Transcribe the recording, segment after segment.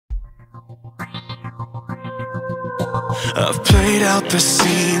I've played out the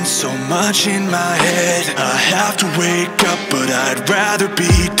scene so much in my head. I have to wake up, but I'd rather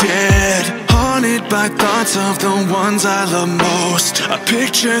be dead. Haunted by thoughts of the ones I love most. I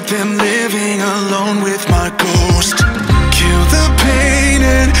pictured them living alone with my ghost. Kill the pain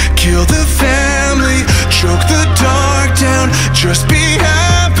and kill the family. Choke the dark down, just be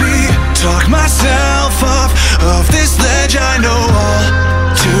happy. Talk myself off of this ledge I know all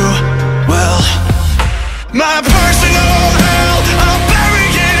too well. My personal hell, I'll bury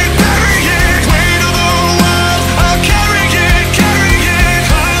it, weight of the world, I'll carry it,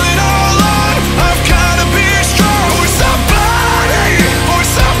 pile it all on. I've gotta be strong for somebody,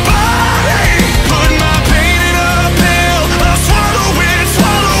 put my pain in a pill, I'll swallow it,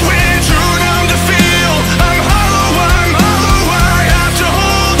 too numb to feel. I'm hollow, I have to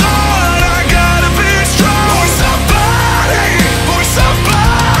hold on. I gotta be strong for somebody,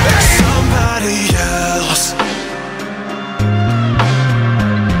 somebody else.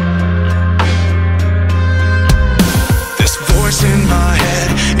 This voice in my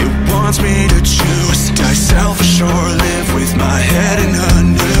head, it wants me to choose. Die selfish or live with my head in a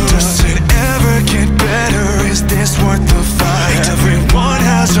noose. Does it ever get better? Is this worth the fight? Everyone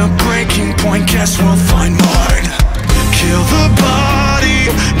has a breaking point, guess we'll find mine. Kill the body,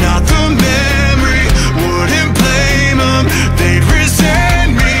 not the memory. Wouldn't blame them, they'd resent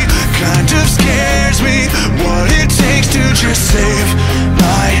me. Kind of scares me what it takes to just save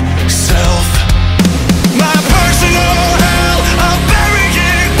myself. My personal hell, I'll bury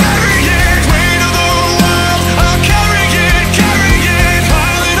it, weight of the world, I'll carry it,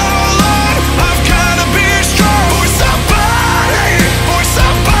 pile it all on. I've gotta be strong for somebody,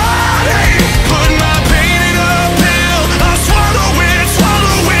 put my pain in a pill, I'll swallow it,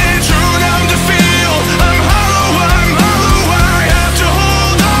 too numb to feel. I'm hollow, I have to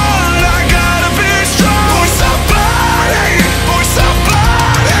hold on. I gotta be strong for somebody,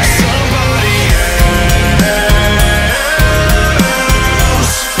 somebody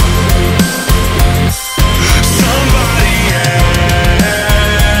else, somebody else.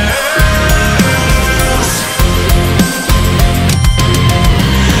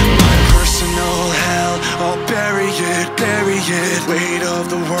 My personal hell, I'll bury it, weight of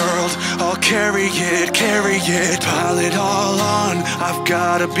the world, I'll carry it, pile it all on. I've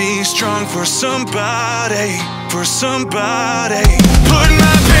gotta be strong for somebody, put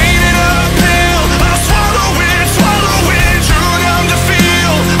my pain in a pill, I'll swallow it, too numb to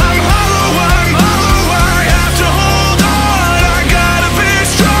feel. I'm hollow, I have to hold on. I gotta be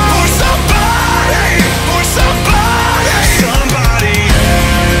strong for somebody, somebody else,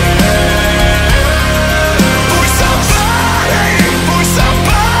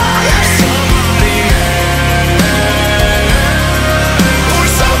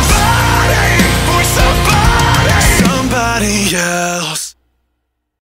 somebody else, somebody else.